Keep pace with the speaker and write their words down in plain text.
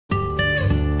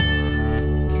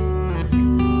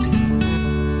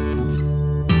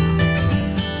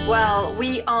Well,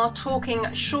 we are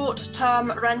talking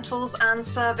short-term rentals and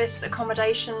serviced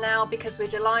accommodation now because we're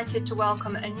delighted to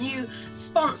welcome a new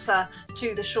sponsor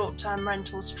to the short-term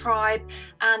rentals tribe,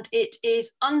 and it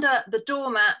is Under the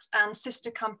Doormat and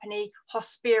sister company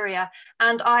Hosperia.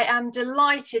 And I am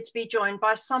delighted to be joined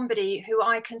by somebody who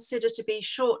I consider to be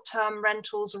short-term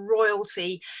rentals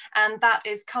royalty, and that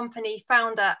is company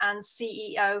founder and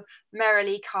CEO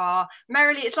Merilee Karr.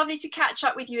 Merilee, it's lovely to catch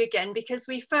up with you again because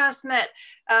we first met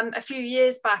a few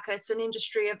years back at an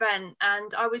industry event,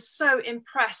 and I was so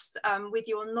impressed with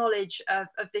your knowledge of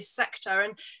this sector.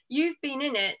 And you've been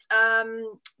in it,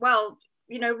 well,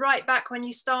 you know, right back when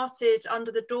you started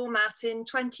Under the Doormat in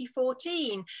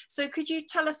 2014. So could you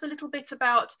tell us a little bit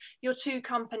about your two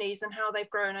companies and how they've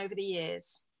grown over the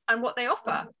years and what they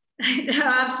offer? No,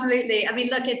 absolutely. I mean,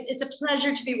 look, it's a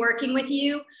pleasure to be working with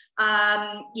you.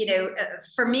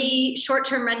 For me,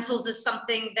 short-term rentals is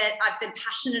something that I've been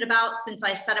passionate about since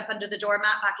I set up Under the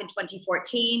Doormat back in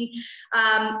 2014.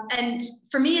 And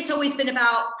for me, it's always been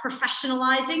about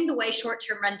professionalizing the way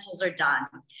short-term rentals are done.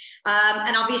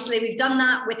 And obviously, we've done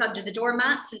that with Under the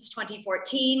Doormat since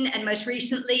 2014. And most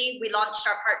recently, we launched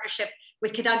our partnership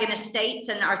with Cadogan Estates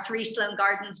and our 3 Sloane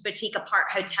Gardens boutique apart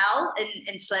hotel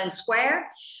in Sloane Square.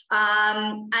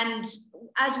 And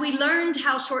as we learned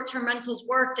how short-term rentals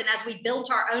worked and as we built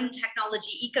our own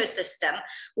technology ecosystem,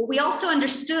 what we also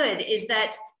understood is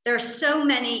that there are so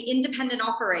many independent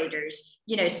operators,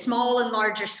 you know, small and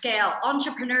larger scale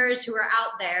entrepreneurs who are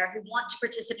out there who want to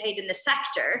participate in the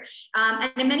sector,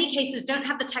 and in many cases don't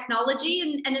have the technology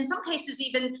and in some cases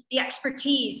even the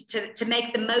expertise to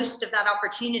make the most of that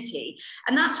opportunity.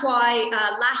 And that's why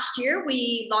last year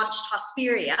we launched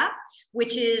Hosperia,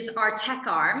 which is our tech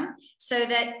arm, so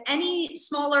that any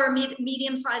smaller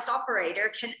medium-sized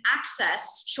operator can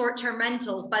access short-term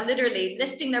rentals by literally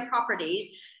listing their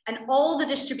properties and all the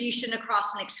distribution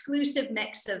across an exclusive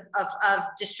mix of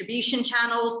distribution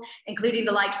channels, including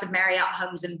the likes of Marriott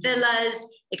Homes and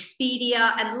Villas,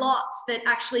 Expedia, and lots that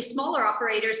actually smaller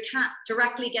operators can't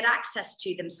directly get access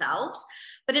to themselves.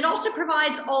 But it also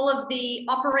provides all of the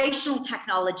operational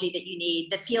technology that you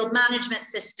need, the field management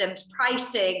systems,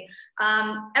 pricing,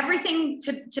 everything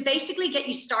to basically get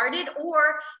you started. Or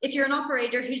if you're an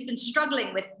operator who's been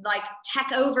struggling with like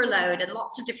tech overload and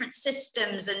lots of different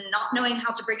systems and not knowing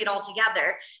how to bring it all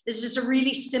together, this is just a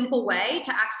really simple way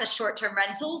to access short-term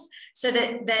rentals so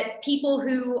that people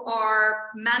who are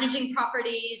managing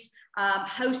properties,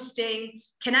 hosting,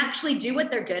 can actually do what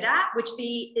they're good at,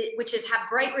 which is have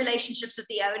great relationships with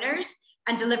the owners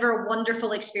and deliver a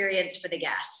wonderful experience for the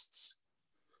guests.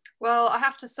 Well, I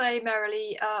have to say,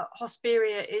 Merilee,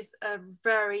 Hosperia is a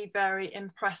very, very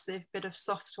impressive bit of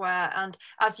software. And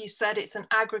as you said, it's an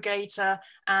aggregator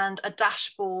and a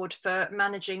dashboard for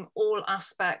managing all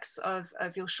aspects of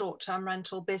your short-term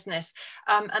rental business.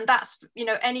 And that's, you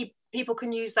know, people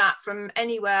can use that from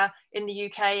anywhere in the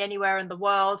UK, anywhere in the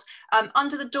world.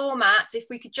 Under the Doormat, if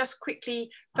we could just quickly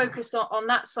focus on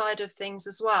that side of things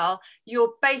as well.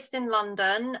 You're based in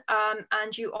London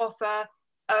and you offer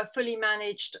a fully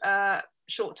managed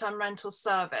short-term rental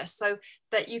service, so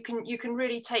that you can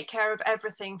really take care of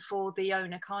everything for the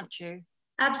owner, can't you?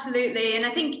 Absolutely. And I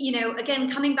think, you know, again,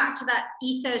 coming back to that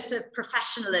ethos of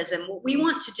professionalism, what we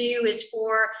want to do is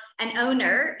for an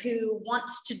owner who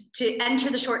wants to enter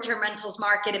the short-term rentals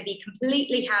market and be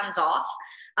completely hands-off.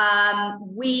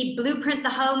 We blueprint the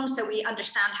home so we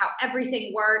understand how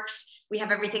everything works. We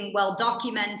have everything well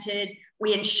documented.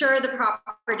 We insure the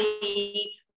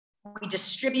property. We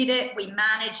distribute it, we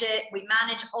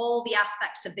manage all the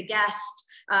aspects of the guest,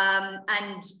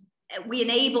 and we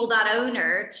enable that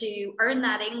owner to earn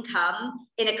that income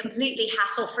in a completely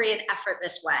hassle-free and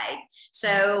effortless way.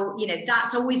 So, you know,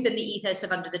 that's always been the ethos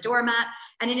of Under the Doormat.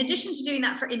 And in addition to doing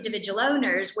that for individual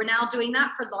owners, we're now doing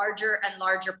that for larger and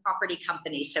larger property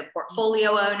companies. So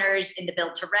portfolio owners in the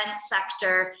build-to-rent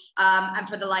sector, and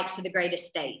for the likes of the great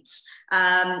estates.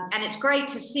 And it's great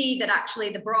to see that actually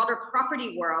the broader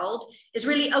property world is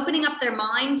really opening up their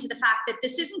mind to the fact that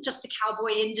this isn't just a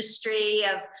cowboy industry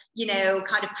of, you know,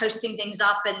 kind of posting things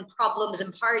up and problems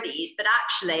and parties, but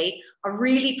actually a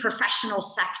really professional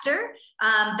sector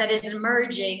that is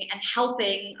emerging and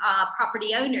helping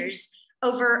property owners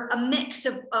over a mix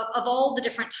of all the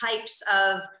different types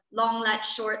of long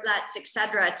lets, short lets,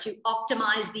 etc., to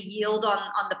optimize the yield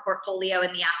on the portfolio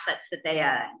and the assets that they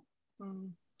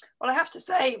own. Well, I have to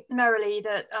say, Merilee,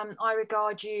 that I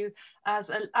regard you as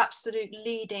an absolute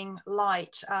leading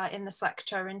light in the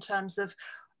sector in terms of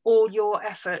all your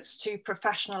efforts to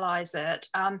professionalize it.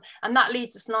 And that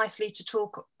leads us nicely to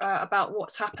talk about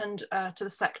what's happened to the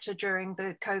sector during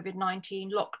the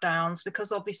COVID-19 lockdowns,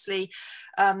 because obviously,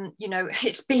 you know,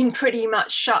 it's been pretty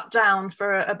much shut down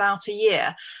for about a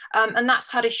year. And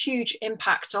that's had a huge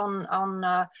impact on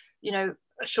you know,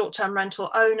 short-term rental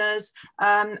owners.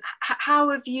 How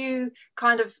have you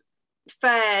kind of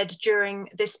fared during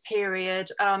this period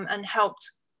and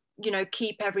helped, you know,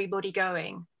 keep everybody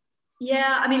going?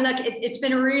 Yeah, I mean, look, it's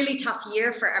been a really tough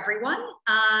year for everyone.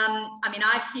 I mean,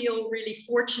 I feel really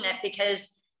fortunate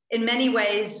because in many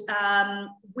ways,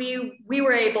 we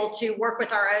were able to work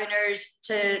with our owners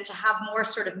to have more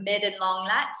sort of mid and long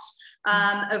lets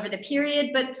over the period.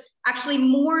 But actually,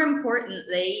 more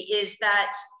importantly, is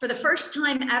that for the first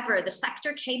time ever, the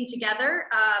sector came together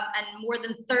and more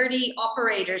than 30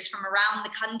 operators from around the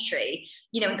country,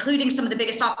 you know, including some of the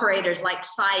biggest operators like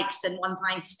Sykes and One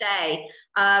Fine Stay,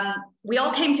 we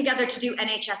all came together to do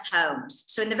NHS homes.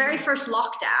 So in the very first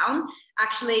lockdown,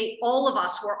 actually, all of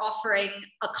us were offering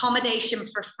accommodation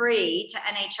for free to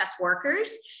NHS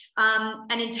workers.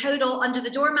 And in total, Under the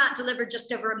Doormat delivered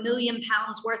just over £1 million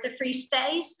worth of free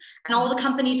stays. And all the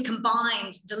companies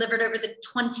combined delivered over the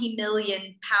 £20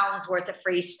 million worth of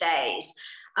free stays,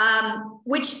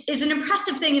 which is an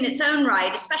impressive thing in its own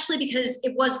right, especially because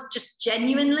it was just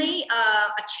genuinely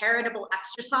a charitable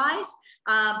exercise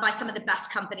by some of the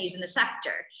best companies in the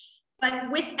sector.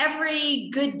 But with every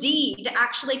good deed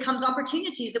actually comes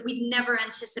opportunities that we'd never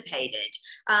anticipated.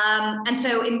 And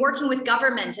so in working with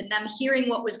government and them hearing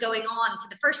what was going on, for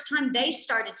the first time, they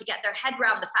started to get their head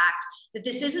around the fact that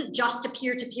this isn't just a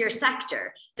peer-to-peer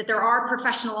sector, that there are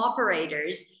professional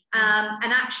operators,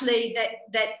 and actually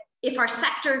that if our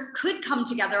sector could come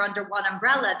together under one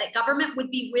umbrella, that government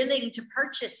would be willing to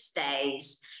purchase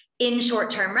stays in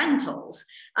short-term rentals,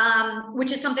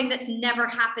 which is something that's never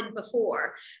happened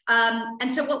before.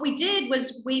 And so what we did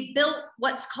was we built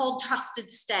what's called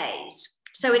Trusted Stays.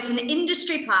 So it's an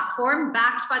industry platform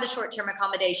backed by the Short-Term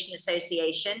Accommodation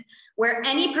Association, where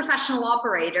any professional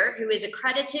operator who is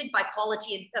accredited by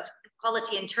Quality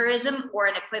in Tourism or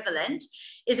an equivalent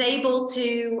is able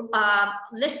to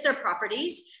list their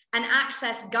properties and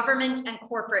access government and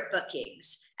corporate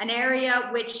bookings, an area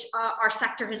which our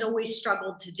sector has always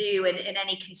struggled to do in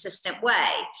any consistent way.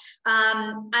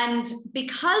 And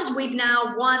because we've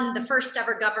now won the first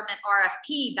ever government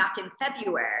RFP back in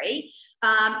February,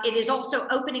 it is also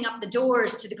opening up the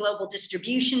doors to the global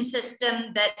distribution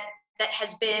system that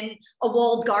has been a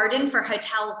walled garden for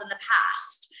hotels in the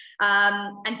past.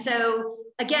 And so,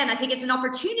 again, I think it's an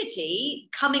opportunity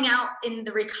coming out in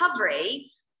the recovery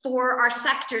for our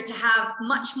sector to have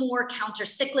much more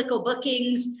counter-cyclical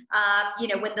bookings, you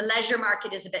know, when the leisure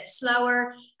market is a bit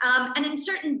slower. And in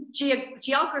certain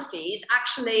geographies,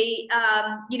 actually,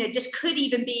 you know, this could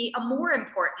even be a more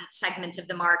important segment of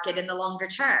the market in the longer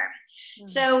term.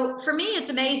 So for me,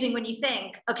 it's amazing when you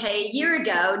think, okay, a year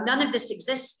ago, none of this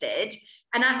existed.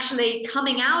 And actually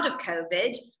coming out of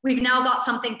COVID, we've now got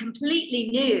something completely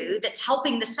new that's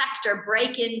helping the sector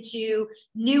break into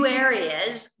new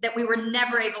areas that we were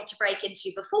never able to break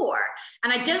into before.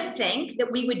 And I don't think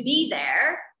that we would be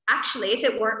there actually if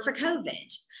it weren't for COVID.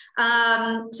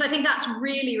 So I think that's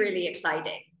really, really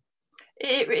exciting.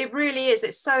 It really is.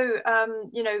 It's so,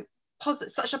 you know,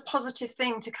 such a positive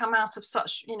thing to come out of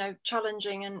such, you know,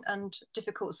 challenging and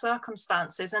difficult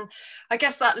circumstances. And I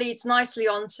guess that leads nicely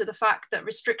on to the fact that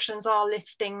restrictions are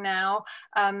lifting now.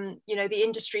 You know, the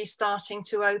industry is starting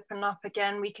to open up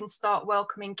again. We can start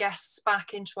welcoming guests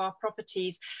back into our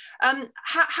properties.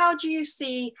 How do you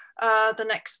see the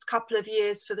next couple of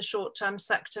years for the short-term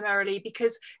sector, Merilee?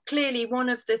 Because clearly one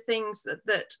of the things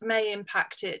that may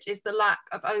impact it is the lack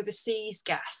of overseas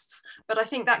guests, but I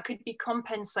think that could be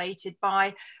compensated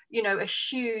by, you know, a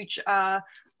huge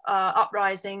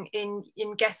uprising in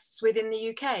guests within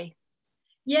the UK.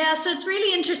 Yeah, so it's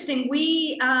really interesting.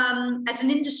 We, as an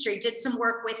industry, did some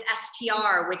work with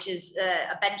STR, which is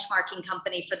a benchmarking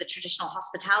company for the traditional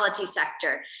hospitality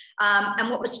sector.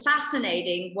 And what was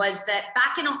fascinating was that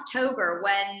back in October,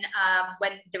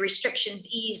 when the restrictions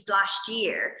eased last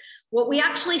year, what we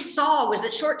actually saw was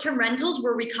that short-term rentals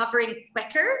were recovering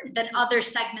quicker than other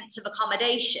segments of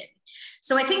accommodation.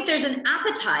 So I think there's an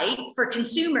appetite for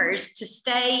consumers to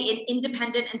stay in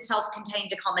independent and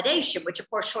self-contained accommodation, which of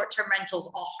course short-term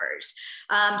rentals offers.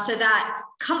 So that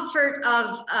comfort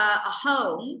of a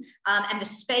home and the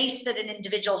space that an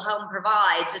individual home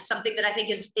provides is something that I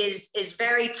think is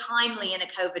very timely in a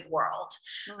COVID world.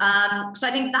 So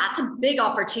I think that's a big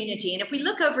opportunity. And if we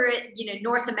look over at, you know,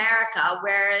 North America,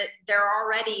 where there are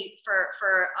already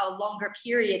for a longer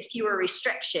period fewer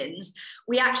restrictions,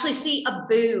 we actually see a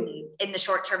boom in in the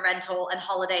short-term rental and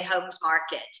holiday homes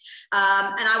market.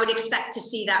 And I would expect to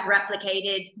see that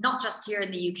replicated, not just here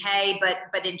in the UK,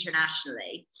 but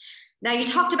internationally. Now, you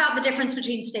talked about the difference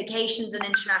between staycations and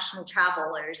international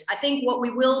travelers. I think what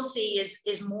we will see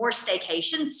is more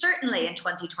staycations, certainly in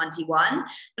 2021.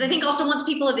 But I think also once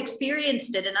people have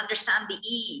experienced it and understand the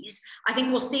ease, I think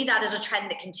we'll see that as a trend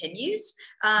that continues.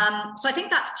 So I think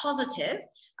that's positive.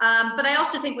 But I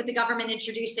also think with the government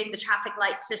introducing the traffic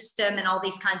light system and all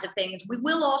these kinds of things, we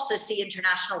will also see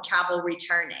international travel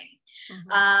returning.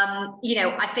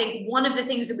 I think one of the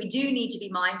things that we do need to be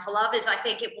mindful of is I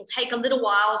think it will take a little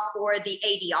while for the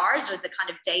ADRs, or the kind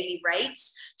of daily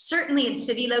rates, certainly in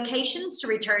city locations, to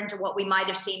return to what we might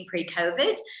have seen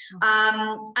pre-COVID.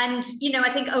 I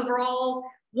think overall,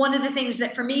 one of the things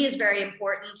that for me is very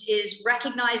important is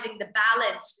recognizing the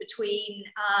balance between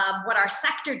what our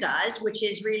sector does, which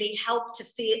is really help to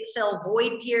fill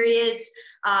void periods,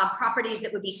 properties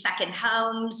that would be second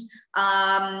homes,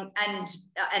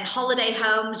 and holiday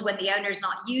homes when the owner's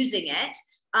not using it,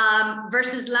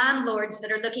 versus landlords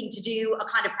that are looking to do a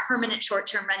kind of permanent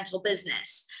short-term rental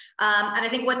business. And I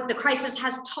think what the crisis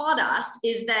has taught us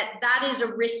is that that is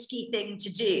a risky thing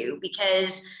to do,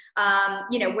 because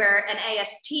where an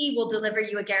AST will deliver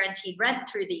you a guaranteed rent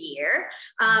through the year,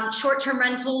 short-term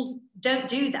rentals don't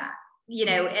do that.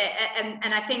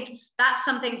 And I think that's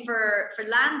something for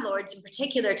landlords in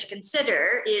particular to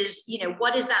consider is,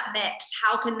 what is that mix?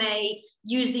 How can they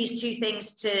use these two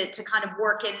things to kind of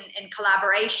work in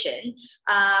collaboration?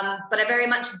 But I very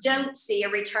much don't see a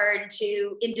return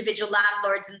to individual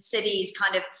landlords and cities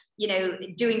kind of,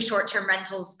 doing short-term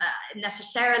rentals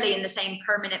necessarily in the same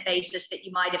permanent basis that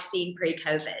you might have seen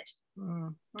pre-COVID.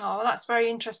 Oh, well, that's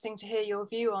very interesting to hear your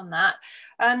view on that.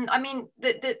 I mean,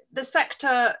 the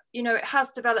sector, it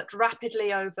has developed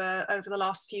rapidly over the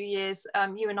last few years.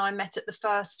 You and I met at the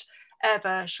first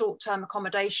ever short-term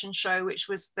accommodation show, which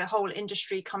was the whole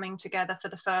industry coming together for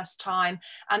the first time,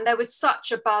 and there was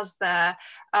such a buzz there,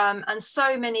 and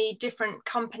so many different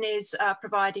companies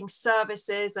providing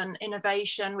services and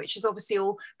innovation, which is obviously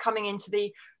all coming into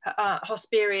the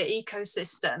Hosperia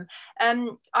ecosystem.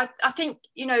 I think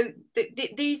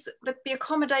the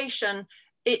accommodation,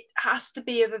 it has to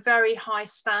be of a very high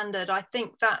standard. I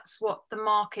think that's what the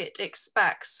market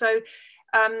expects. So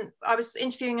I was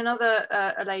interviewing another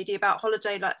a lady about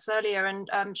holiday lets earlier,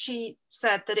 and she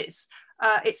said that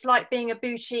it's like being a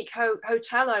boutique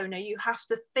hotel owner. You have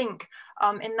to think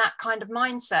in that kind of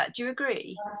mindset. Do you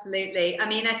agree? Absolutely. I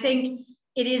mean, I think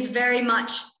it is very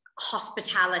much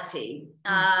hospitality.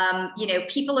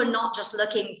 People are not just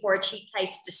looking for a cheap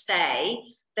place to stay.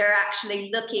 They're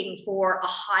actually looking for a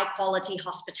high quality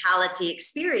hospitality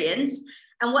experience.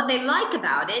 And what they like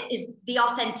about it is the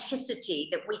authenticity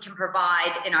that we can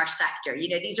provide in our sector.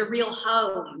 These are real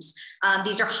homes.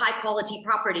 These are high quality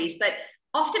properties, but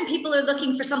often people are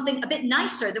looking for something a bit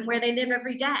nicer than where they live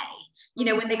every day.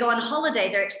 When they go on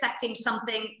holiday, they're expecting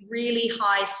something really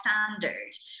high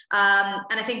standard.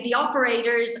 And I think the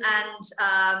operators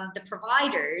and the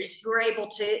providers who are able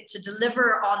to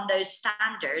deliver on those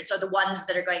standards are the ones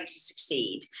that are going to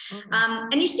succeed.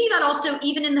 And you see that also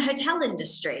even in the hotel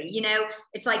industry.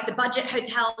 It's like the budget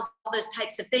hotels, all those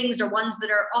types of things are ones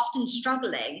that are often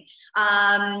struggling.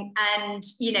 And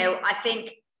I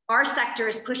think our sector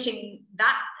is pushing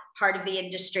that part of the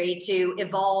industry to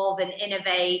evolve and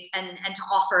innovate and to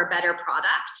offer a better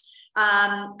product.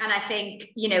 And I think,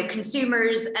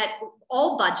 consumers at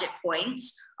all budget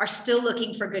points are still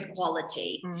looking for good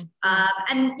quality.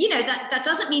 And, that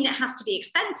doesn't mean it has to be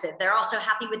expensive. They're also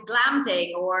happy with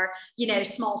glamping or,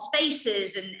 small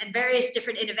spaces and various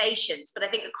different innovations. But I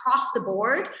think across the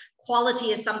board,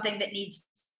 quality is something that needs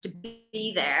to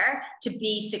be there to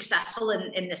be successful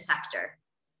in this sector.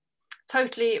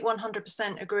 Totally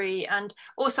 100% agree. And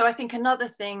also I think another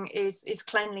thing is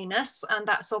cleanliness, and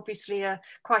that's obviously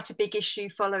quite a big issue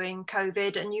following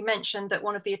COVID. And you mentioned that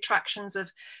one of the attractions of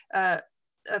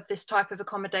this type of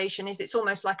accommodation is it's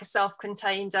almost like a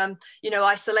self-contained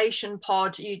isolation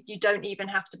pod. You don't even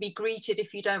have to be greeted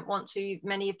if you don't want to.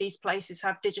 Many of these places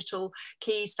have digital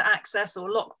keys to access or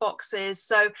lock boxes,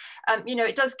 so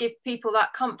it does give people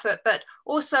that comfort. But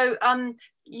also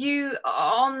you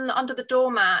on Under the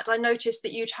Doormat, I noticed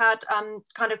that you'd had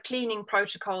kind of cleaning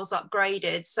protocols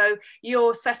upgraded, so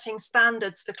you're setting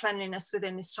standards for cleanliness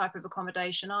within this type of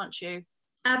accommodation, aren't you?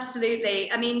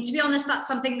 Absolutely. I mean, to be honest, that's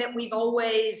something that we've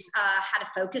always had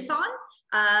a focus on.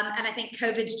 And I think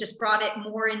COVID's just brought it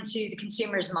more into the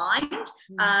consumer's mind.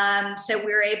 So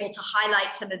we're able to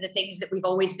highlight some of the things that we've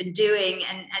always been doing.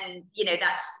 And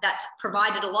that's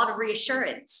provided a lot of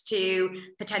reassurance to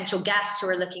potential guests who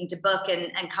are looking to book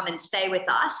and come and stay with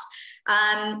us.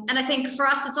 And I think for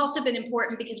us, it's also been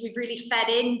important because we've really fed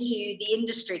into the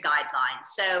industry guidelines.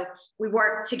 So we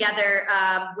work together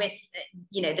with,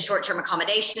 the Short-Term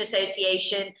Accommodation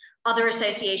Association, other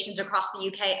associations across the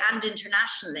UK and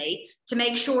internationally, to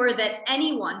make sure that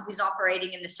anyone who's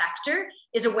operating in the sector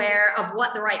is aware of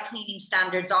what the right cleaning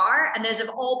standards are. And those have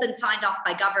all been signed off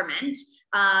by government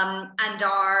and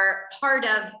are part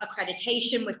of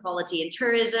accreditation with Quality in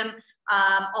Tourism,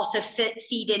 also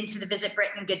feed into the Visit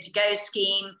Britain Good to Go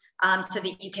scheme, so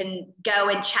that you can go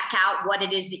and check out what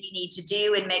it is that you need to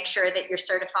do and make sure that you're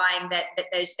certifying that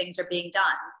those things are being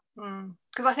done.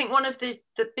 Because I think one of the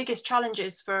biggest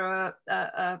challenges for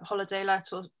a holiday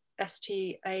let or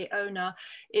STA owner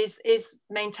is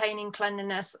maintaining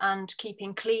cleanliness and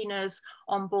keeping cleaners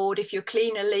on board. If your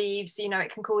cleaner leaves,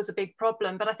 it can cause a big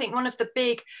problem. But I think one of the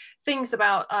big things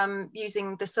about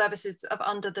using the services of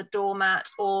Under the Doormat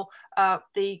or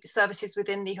the services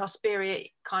within the Hospiria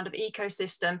kind of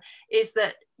ecosystem is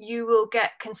that you will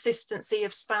get consistency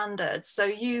of standards. So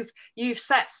you've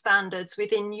set standards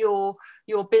within your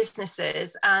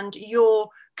businesses, and your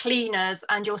cleaners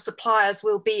and your suppliers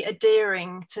will be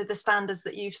adhering to the standards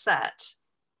that you've set.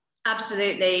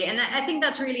 Absolutely. And I think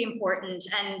that's really important.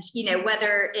 And,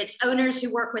 whether it's owners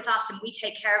who work with us and we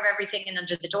take care of everything in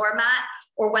Under the Doormat,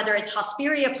 or whether it's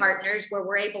Hospiria partners where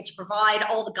we're able to provide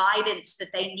all the guidance that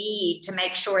they need to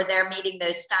make sure they're meeting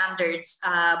those standards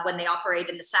when they operate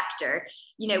in the sector.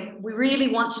 We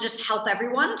really want to just help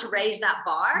everyone to raise that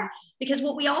bar, because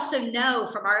what we also know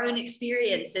from our own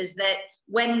experience is that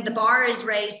when the bar is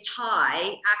raised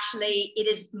high, actually it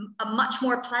is a much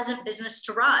more pleasant business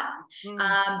to run,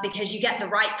 because you get the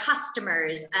right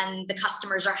customers and the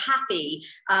customers are happy,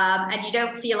 and you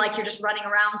don't feel like you're just running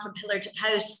around from pillar to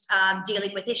post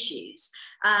dealing with issues.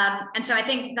 And so I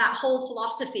think that whole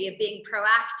philosophy of being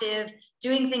proactive,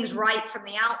 doing things right from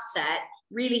the outset,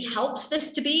 really helps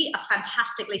this to be a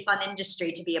fantastically fun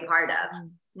industry to be a part of.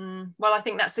 Well, I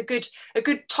think that's a good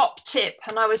top tip.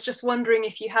 And I was just wondering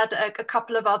if you had a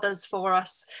couple of others for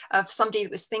us of somebody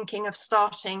that was thinking of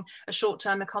starting a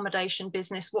short-term accommodation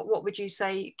business. What would you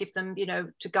say, give them,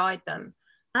 to guide them?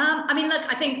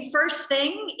 I think first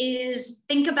thing is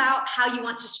think about how you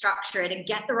want to structure it and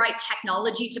get the right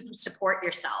technology to support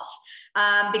yourself.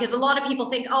 Because a lot of people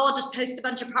think, I'll just post a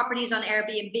bunch of properties on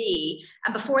Airbnb.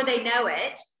 And before they know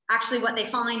it, actually what they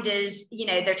find is,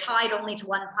 they're tied only to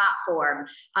one platform.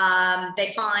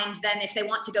 They find then if they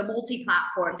want to go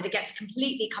multi-platform, that it gets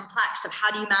completely complex of how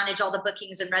do you manage all the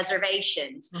bookings and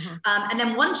reservations. And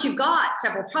then once you've got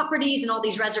several properties and all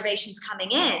these reservations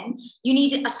coming in, you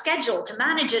need a schedule to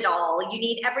manage it all. You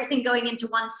need everything going into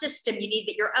one system. You need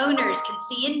that your owners can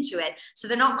see into it, so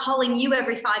they're not calling you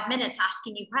every 5 minutes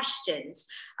asking you questions.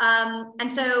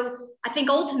 And so I think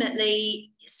ultimately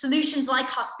solutions like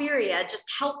Hospiria just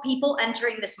help people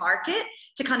entering this market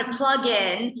to kind of plug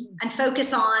in and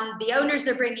focus on the owners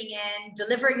they're bringing in,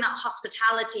 delivering that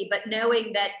hospitality, but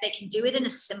knowing that they can do it in a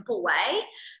simple way.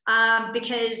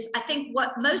 Because I think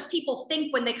what most people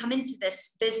think when they come into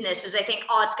this business is they think,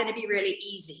 it's going to be really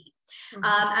easy. And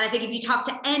I think if you talk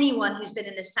to anyone who's been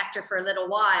in this sector for a little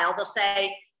while, they'll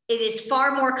say, it is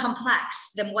far more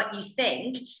complex than what you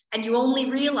think. And you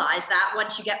only realize that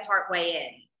once you get part way in.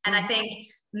 And I think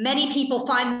many people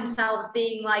find themselves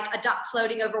being like a duck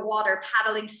floating over water,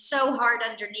 paddling so hard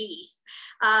underneath.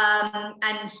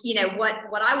 And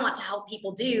what I want to help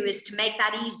people do is to make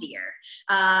that easier,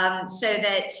 so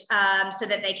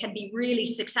that they can be really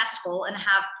successful and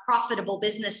have profitable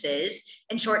businesses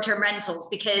in short-term rentals.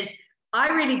 Because I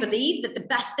really believe that the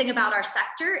best thing about our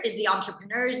sector is the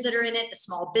entrepreneurs that are in it, the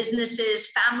small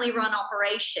businesses, family-run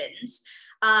operations.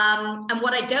 And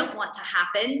what I don't want to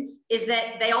happen is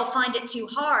that they all find it too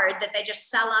hard, that they just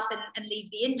sell up and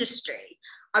leave the industry.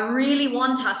 I really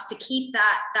want us to keep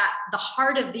that the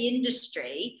heart of the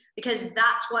industry, because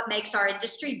that's what makes our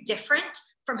industry different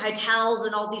from hotels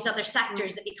and all these other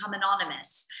sectors that become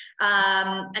anonymous.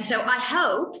 And so I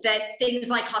hope that things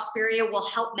like Hospiria will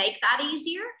help make that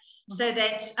easier, so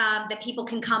that that people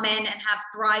can come in and have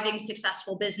thriving,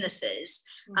 successful businesses.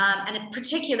 And in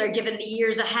particular, given the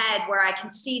years ahead where I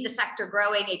can see the sector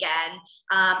growing again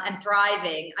and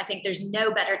thriving, I think there's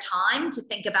no better time to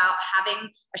think about having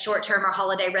a short-term or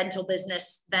holiday rental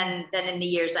business than in the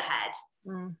years ahead.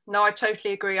 No, I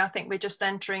totally agree. I think we're just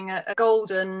entering a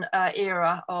golden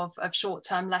era of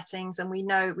short-term lettings. And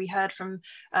we heard from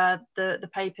the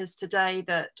papers today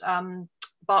that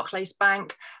Barclays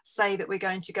Bank say that we're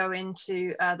going to go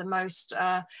into the most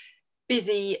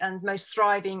busy and most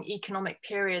thriving economic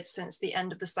period since the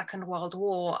end of the Second World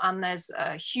War, and there's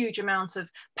a huge amount of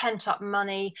pent-up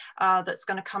money that's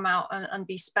going to come out and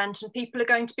be spent, and people are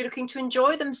going to be looking to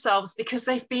enjoy themselves because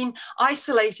they've been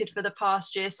isolated for the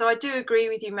past year. So I do agree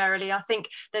with you, Merilee. I think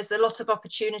there's a lot of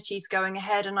opportunities going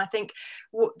ahead, and I think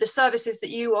the services that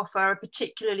you offer are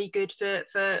particularly good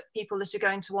for people that are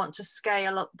going to want to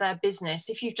scale up their business.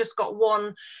 If you've just got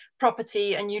one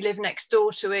property and you live next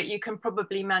door to it, you can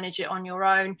probably manage it on your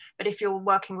own. But if you're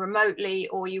working remotely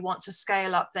or you want to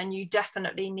scale up, then you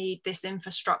definitely need this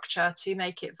infrastructure to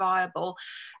make it viable.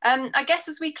 I guess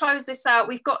as we close this out,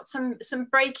 we've got some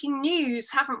breaking news,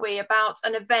 haven't we, about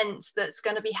an event that's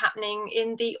going to be happening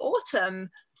in the autumn.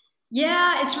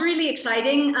 Yeah, it's really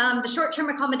exciting. The Short-Term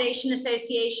Accommodation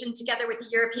Association, together with the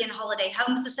European Holiday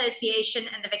Homes Association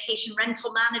and the Vacation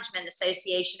Rental Management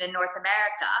Association in North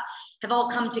America, have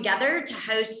all come together to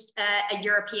host a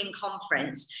European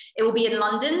conference. It will be in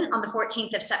London on the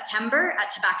 14th of September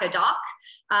at Tobacco Dock.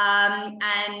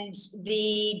 And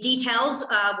the details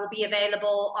will be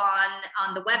available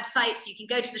on the website. So you can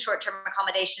go to the Short-Term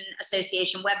Accommodation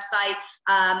Association website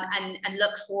and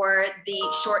look for the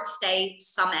Short Stay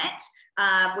Summit,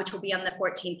 which will be on the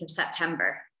 14th of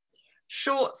September.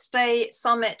 Short Stay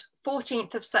Summit,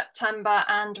 14th of September,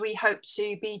 and we hope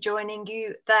to be joining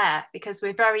you there because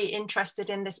we're very interested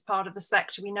in this part of the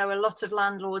sector. We know a lot of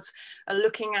landlords are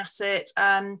looking at it,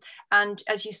 and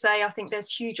as you say, I think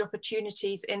there's huge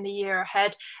opportunities in the year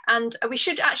ahead. And we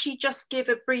should actually just give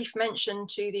a brief mention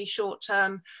to the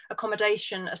Short-Term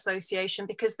Accommodation Association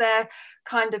because they're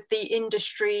kind of the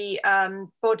industry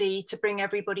body to bring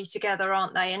everybody together,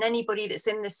 aren't they? And anybody that's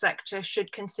in this sector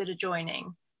should consider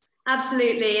joining.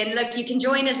 Absolutely. And look, you can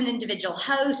join as an individual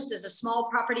host, as a small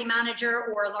property manager,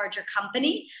 or a larger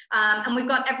company. And we've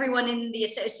got everyone in the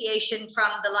association from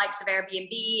the likes of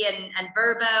Airbnb and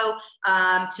Vrbo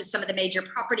to some of the major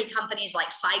property companies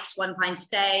like Sykes, One Pine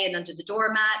Stay, and Under the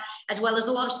Doormat, as well as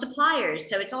a lot of suppliers.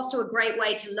 So it's also a great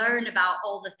way to learn about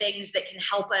all the things that can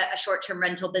help a short-term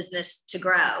rental business to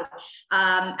grow.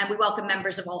 And we welcome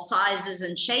members of all sizes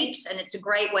and shapes. And it's a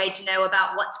great way to know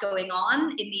about what's going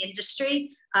on in the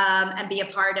industry. And be a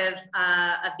part of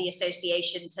the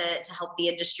association to help the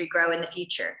industry grow in the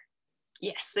future.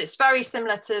 Yes, it's very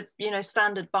similar to,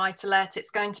 standard buy-to-let.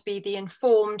 It's going to be the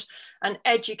informed and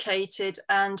educated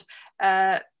and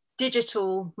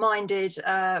digital-minded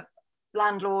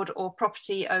landlord or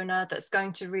property owner that's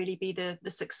going to really be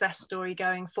the success story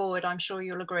going forward. I'm sure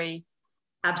you'll agree.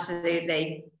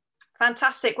 Absolutely.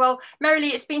 Fantastic. Well,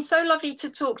 Merilee, it's been so lovely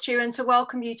to talk to you and to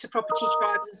welcome you to Property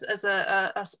Tribes as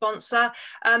a sponsor.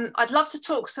 I'd love to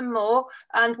talk some more,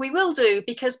 and we will do,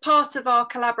 because part of our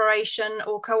collaboration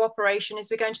or cooperation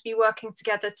is we're going to be working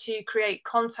together to create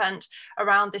content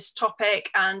around this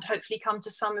topic and hopefully come to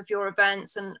some of your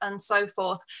events and so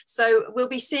forth. So we'll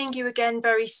be seeing you again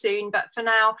very soon. But for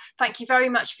now, thank you very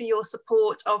much for your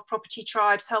support of Property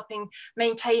Tribes, helping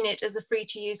maintain it as a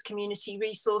free-to-use community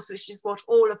resource, which is what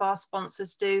all of our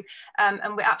sponsors do,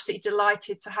 and we're absolutely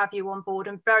delighted to have you on board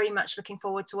and very much looking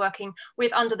forward to working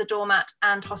with Under the Doormat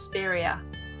and Hosperia.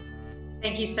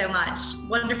 Thank you so much.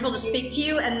 Wonderful to speak to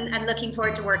you, and looking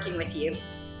forward to working with you.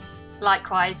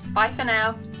 Likewise. Bye for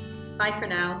now. Bye for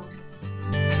now.